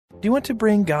Do you want to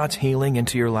bring God's healing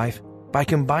into your life? By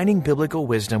combining biblical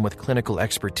wisdom with clinical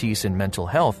expertise in mental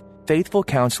health, Faithful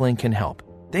Counseling can help.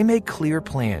 They make clear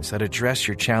plans that address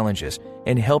your challenges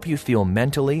and help you feel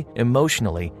mentally,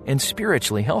 emotionally, and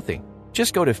spiritually healthy.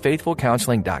 Just go to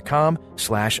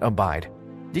faithfulcounseling.com/abide.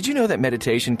 Did you know that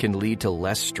meditation can lead to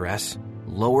less stress,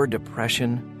 lower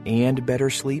depression, and better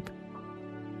sleep?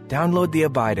 Download the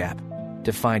Abide app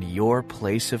to find your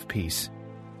place of peace.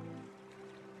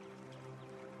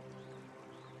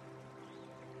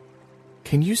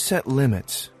 Can you set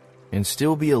limits and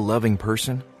still be a loving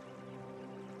person?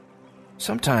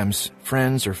 Sometimes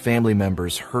friends or family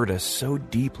members hurt us so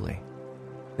deeply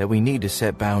that we need to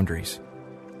set boundaries.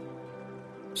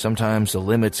 Sometimes the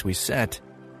limits we set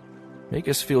make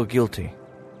us feel guilty.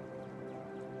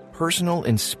 Personal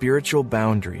and spiritual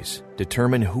boundaries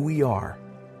determine who we are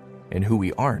and who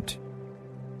we aren't.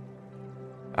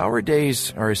 Our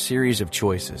days are a series of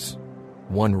choices,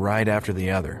 one right after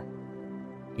the other.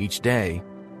 Each day,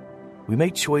 we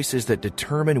make choices that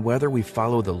determine whether we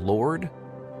follow the Lord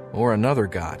or another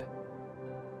god.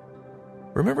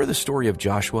 Remember the story of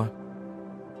Joshua?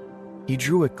 He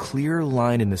drew a clear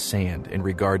line in the sand in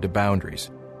regard to boundaries.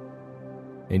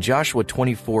 In Joshua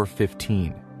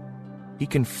 24:15, he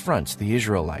confronts the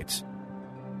Israelites.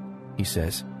 He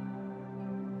says,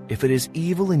 "If it is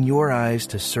evil in your eyes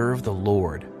to serve the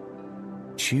Lord,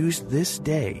 choose this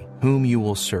day whom you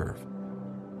will serve,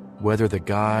 whether the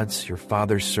gods your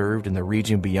fathers served in the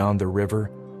region beyond the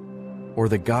river, or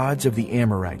the gods of the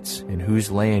Amorites in whose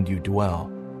land you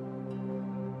dwell.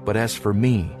 But as for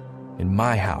me and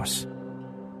my house,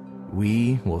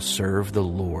 we will serve the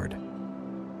Lord."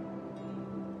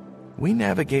 We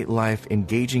navigate life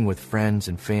engaging with friends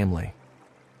and family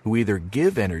who either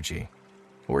give energy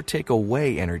or take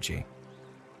away energy.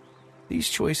 These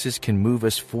choices can move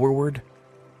us forward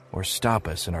or stop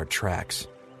us in our tracks.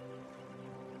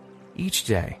 Each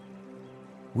day,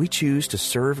 we choose to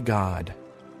serve God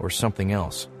or something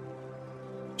else.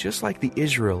 Just like the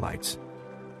Israelites,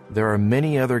 there are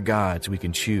many other gods we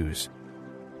can choose.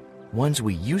 Ones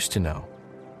we used to know,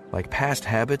 like past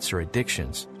habits or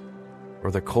addictions, or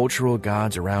the cultural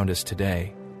gods around us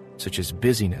today, such as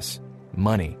busyness,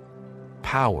 money,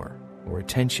 power, or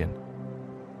attention.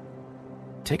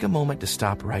 Take a moment to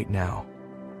stop right now.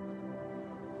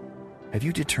 Have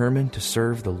you determined to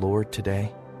serve the Lord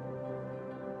today?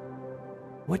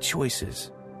 What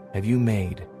choices have you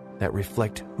made that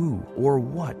reflect who or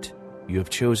what you have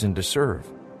chosen to serve?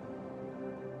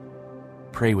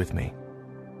 Pray with me.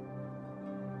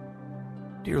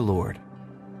 Dear Lord,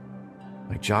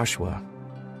 like Joshua,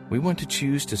 we want to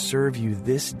choose to serve you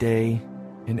this day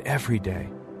and every day.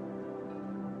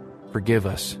 Forgive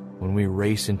us when we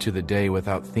race into the day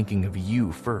without thinking of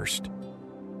you first.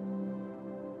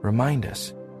 Remind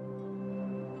us,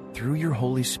 through your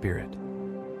Holy Spirit,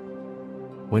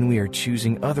 when we are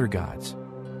choosing other gods,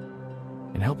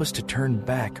 and help us to turn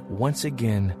back once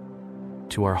again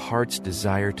to our heart's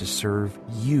desire to serve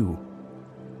you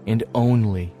and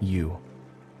only you.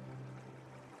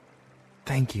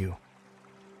 Thank you.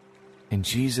 In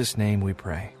Jesus' name we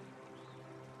pray.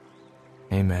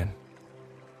 Amen.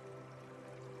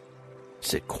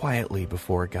 Sit quietly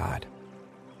before God.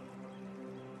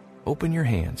 Open your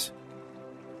hands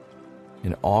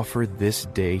and offer this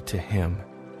day to Him.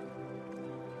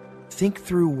 Think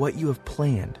through what you have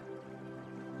planned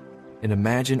and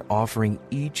imagine offering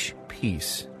each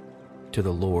piece to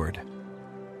the Lord.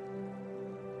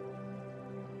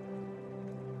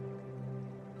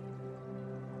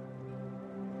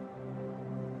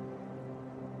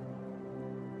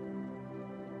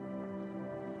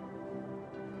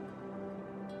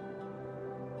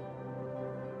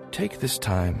 Take this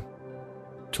time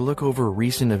to look over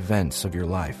recent events of your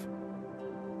life.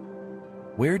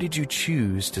 Where did you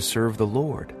choose to serve the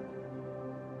Lord?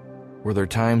 Were there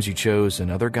times you chose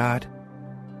another god?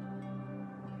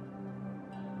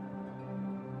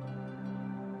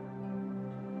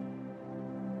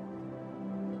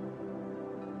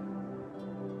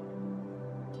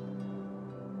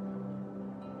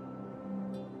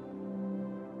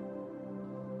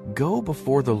 Go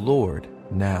before the Lord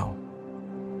now.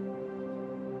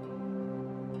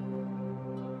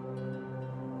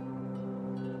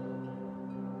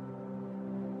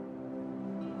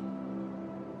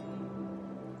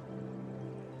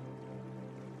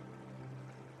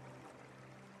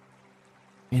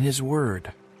 In His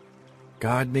Word,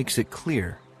 God makes it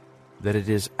clear that it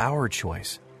is our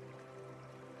choice.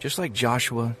 Just like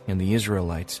Joshua and the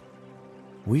Israelites,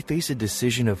 we face a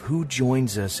decision of who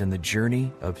joins us in the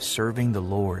journey of serving the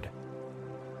Lord.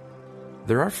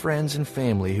 There are friends and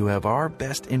family who have our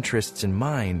best interests in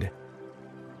mind,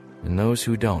 and those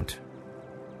who don't.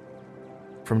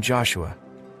 From Joshua,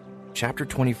 chapter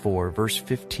 24, verse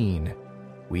 15,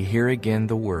 we hear again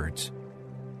the words,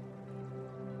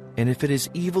 "And if it is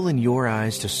evil in your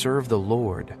eyes to serve the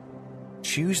Lord,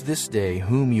 choose this day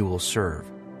whom you will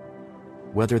serve,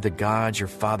 whether the gods your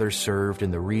fathers served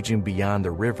in the region beyond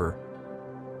the river,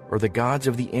 or the gods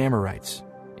of the Amorites,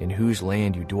 in whose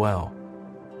land you dwell.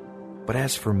 But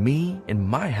as for me and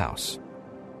my house,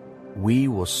 we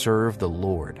will serve the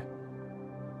Lord."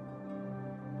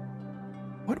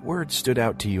 What words stood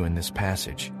out to you in this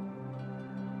passage?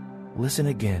 Listen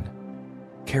again,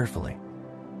 carefully.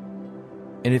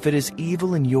 "And if it is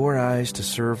evil in your eyes to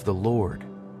serve the Lord,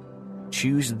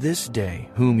 choose this day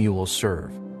whom you will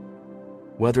serve,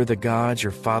 whether the gods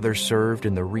your fathers served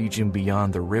in the region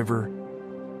beyond the river,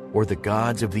 or the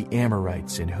gods of the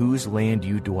Amorites in whose land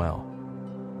you dwell.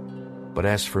 But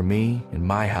as for me and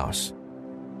my house,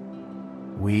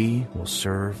 we will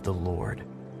serve the Lord."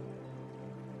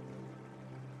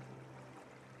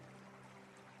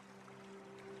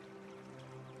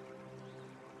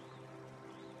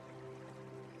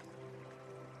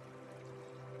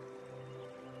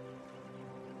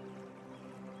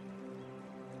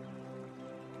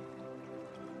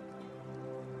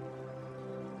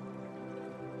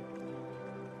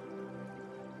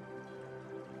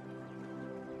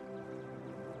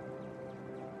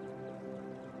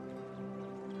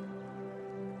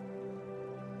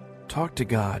 Talk to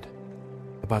God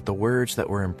about the words that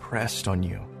were impressed on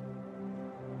you.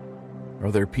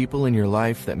 Are there people in your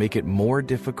life that make it more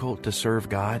difficult to serve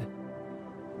God?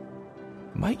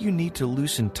 Might you need to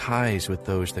loosen ties with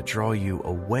those that draw you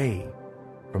away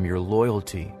from your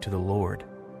loyalty to the Lord?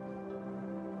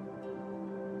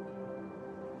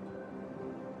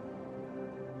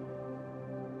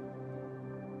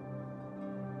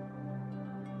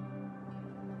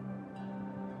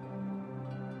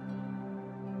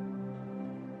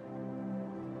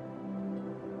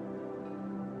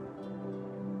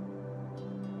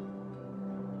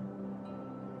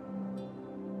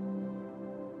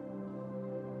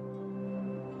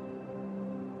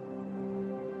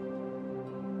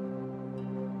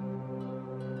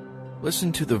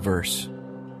 Listen to the verse,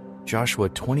 Joshua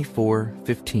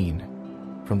 24:15,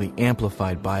 from the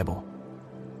Amplified Bible.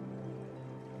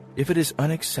 "If it is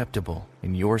unacceptable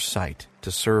in your sight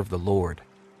to serve the Lord,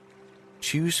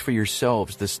 choose for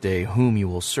yourselves this day whom you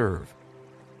will serve,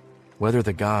 whether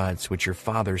the gods which your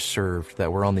fathers served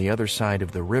that were on the other side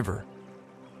of the river,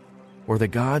 or the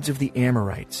gods of the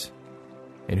Amorites,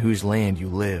 in whose land you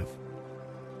live.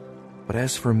 But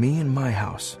as for me and my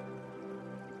house,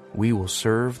 we will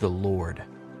serve the Lord."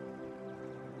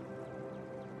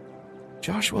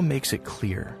 Joshua makes it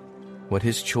clear what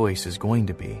his choice is going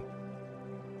to be.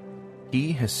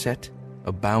 He has set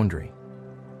a boundary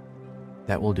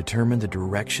that will determine the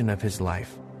direction of his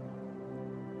life.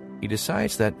 He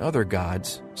decides that other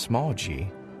gods, small g,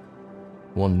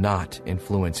 will not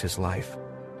influence his life.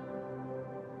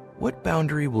 What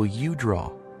boundary will you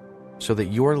draw so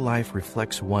that your life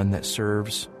reflects one that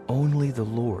serves only the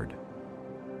Lord?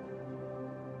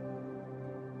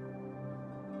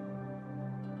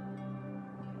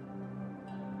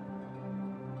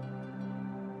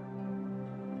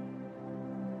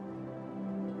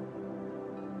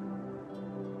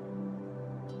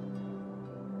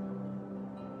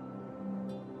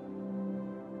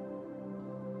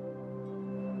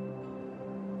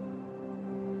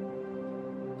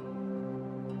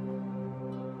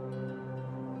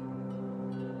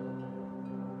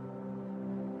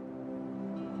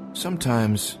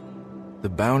 Sometimes, the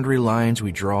boundary lines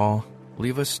we draw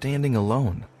leave us standing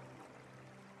alone.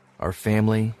 Our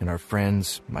family and our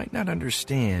friends might not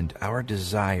understand our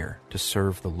desire to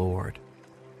serve the Lord.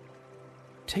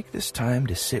 Take this time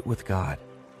to sit with God.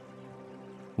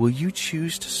 Will you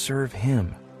choose to serve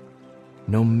Him,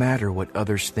 no matter what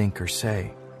others think or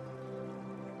say?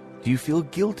 Do you feel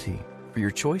guilty for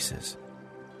your choices?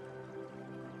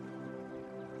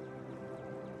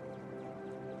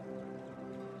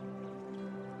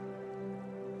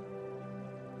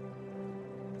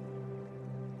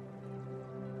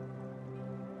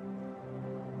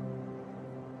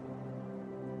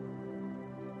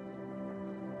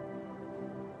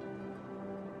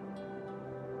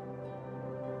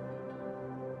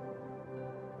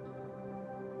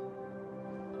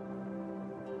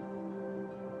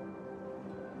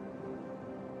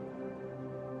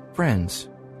 Friends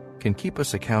can keep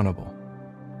us accountable.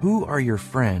 Who are your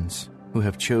friends who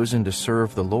have chosen to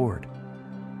serve the Lord?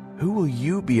 Who will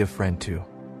you be a friend to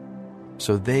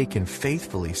so they can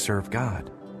faithfully serve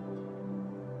God?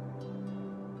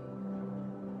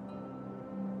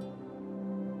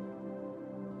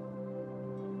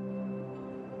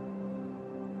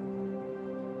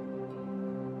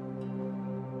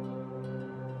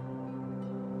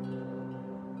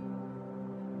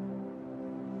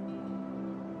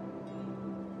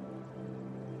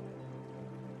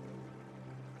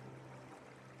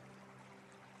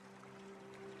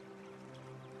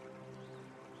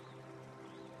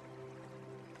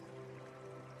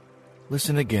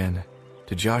 Listen again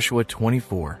to Joshua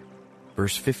 24,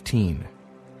 verse 15,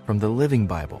 from the Living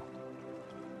Bible.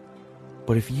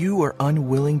 But if you are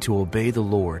unwilling to obey the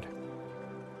Lord,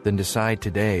 then decide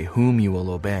today whom you will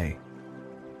obey.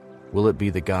 Will it be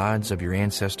the gods of your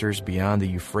ancestors beyond the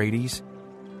Euphrates,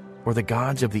 or the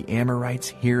gods of the Amorites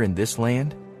here in this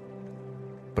land?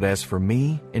 But as for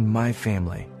me and my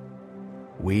family,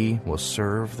 we will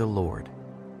serve the Lord.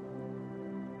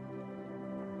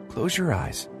 Close your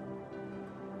eyes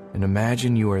and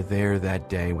imagine you are there that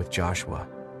day with Joshua.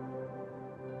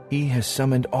 He has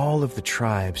summoned all of the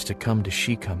tribes to come to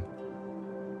Shechem.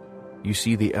 You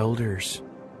see the elders,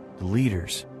 the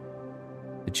leaders,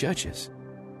 the judges,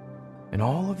 and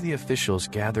all of the officials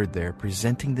gathered there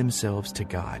presenting themselves to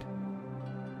God.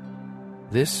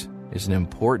 This is an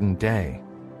important day.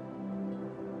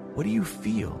 What do you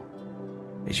feel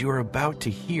as you are about to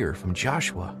hear from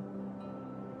Joshua?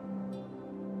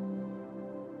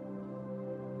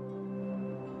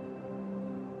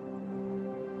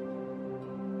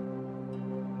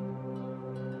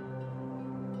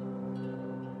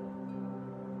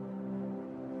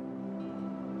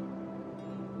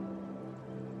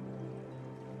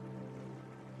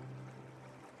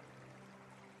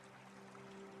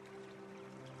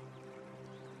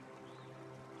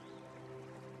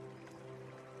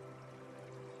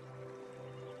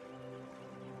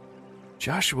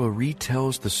 Joshua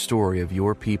retells the story of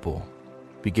your people,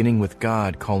 beginning with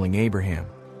God calling Abraham.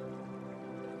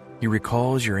 He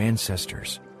recalls your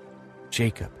ancestors,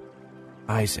 Jacob,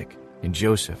 Isaac, and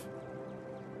Joseph.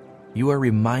 You are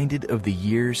reminded of the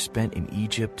years spent in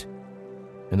Egypt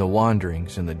and the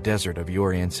wanderings in the desert of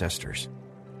your ancestors.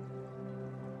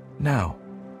 Now,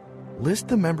 list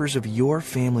the members of your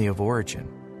family of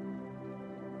origin.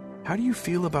 How do you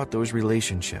feel about those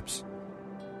relationships?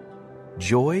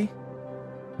 Joy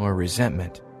or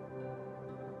resentment?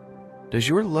 Does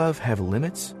your love have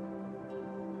limits?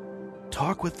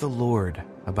 Talk with the Lord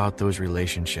about those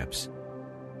relationships.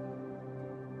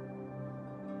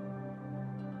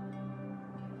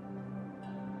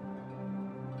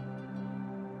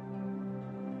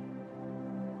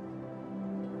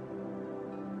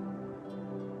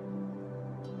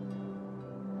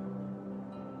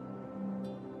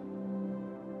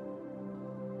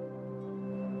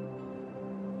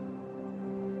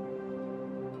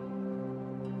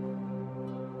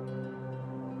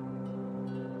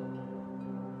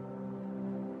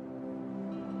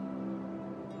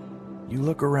 You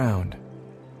look around.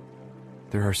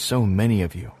 There are so many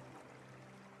of you.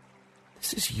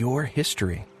 This is your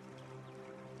history.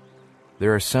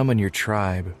 There are some in your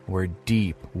tribe where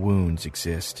deep wounds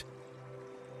exist.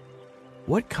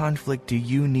 What conflict do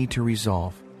you need to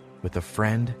resolve with a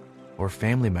friend or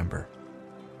family member?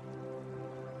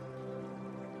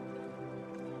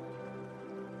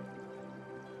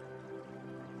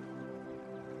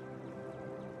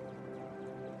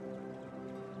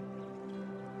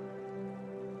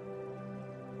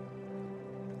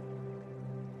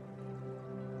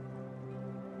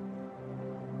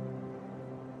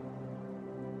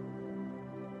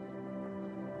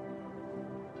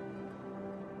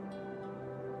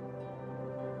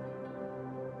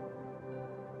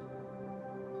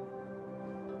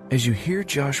 As you hear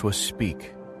Joshua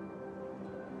speak,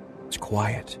 it's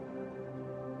quiet.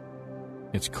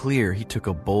 It's clear he took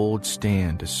a bold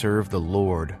stand to serve the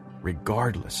Lord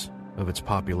regardless of its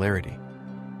popularity.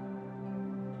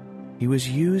 He was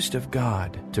used of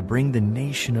God to bring the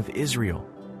nation of Israel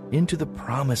into the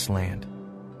promised land.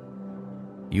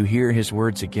 You hear his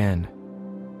words again.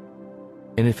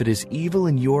 And if it is evil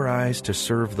in your eyes to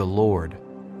serve the Lord,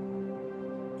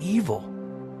 evil.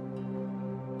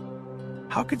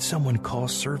 How could someone call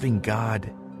serving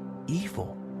God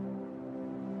evil?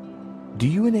 Do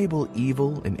you enable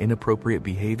evil and inappropriate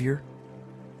behavior?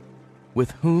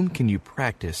 With whom can you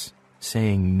practice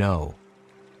saying no?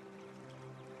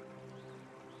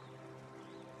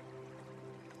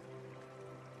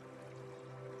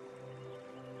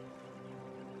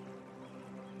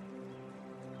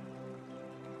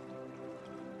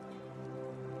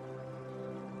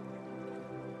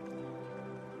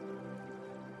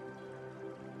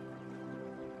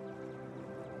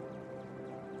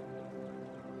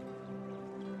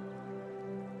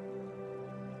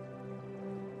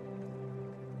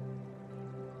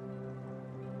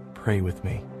 Pray with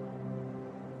me.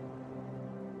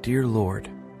 Dear Lord,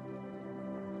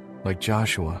 like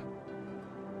Joshua,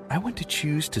 I want to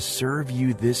choose to serve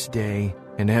you this day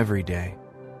and every day.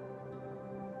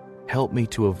 Help me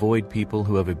to avoid people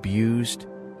who have abused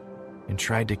and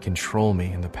tried to control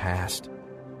me in the past.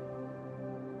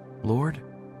 Lord,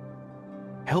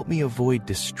 Help me avoid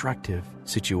destructive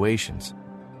situations.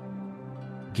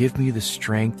 Give me the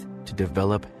strength to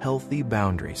develop healthy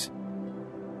boundaries.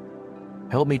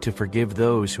 Help me to forgive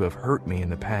those who have hurt me in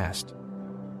the past.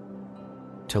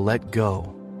 To let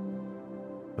go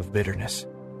of bitterness.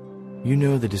 You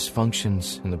know the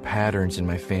dysfunctions and the patterns in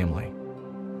my family.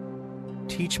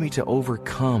 Teach me to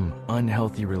overcome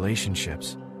unhealthy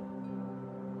relationships.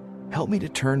 Help me to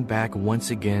turn back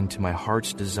once again to my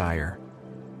heart's desire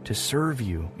to serve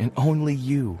you and only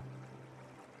you.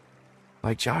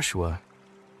 Like Joshua,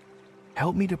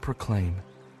 help me to proclaim,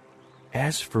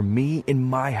 "As for me and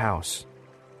my house,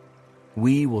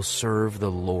 we will serve the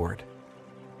Lord."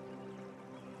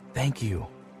 Thank you.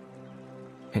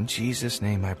 In Jesus'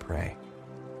 name I pray.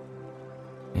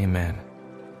 Amen.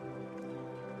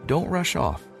 Don't rush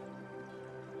off.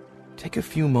 Take a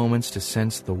few moments to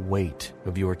sense the weight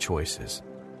of your choices.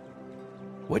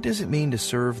 What does it mean to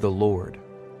serve the Lord?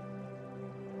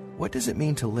 What does it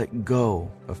mean to let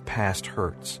go of past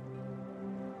hurts?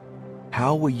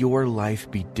 How will your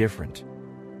life be different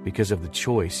because of the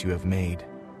choice you have made?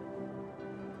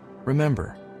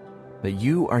 Remember that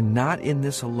you are not in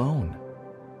this alone.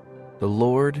 The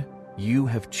Lord you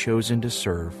have chosen to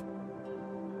serve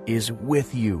is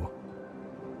with you.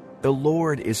 The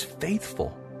Lord is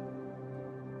faithful.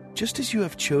 Just as you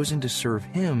have chosen to serve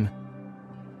Him,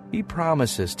 He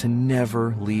promises to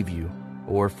never leave you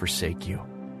or forsake you.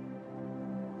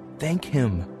 Thank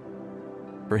Him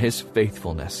for His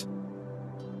faithfulness.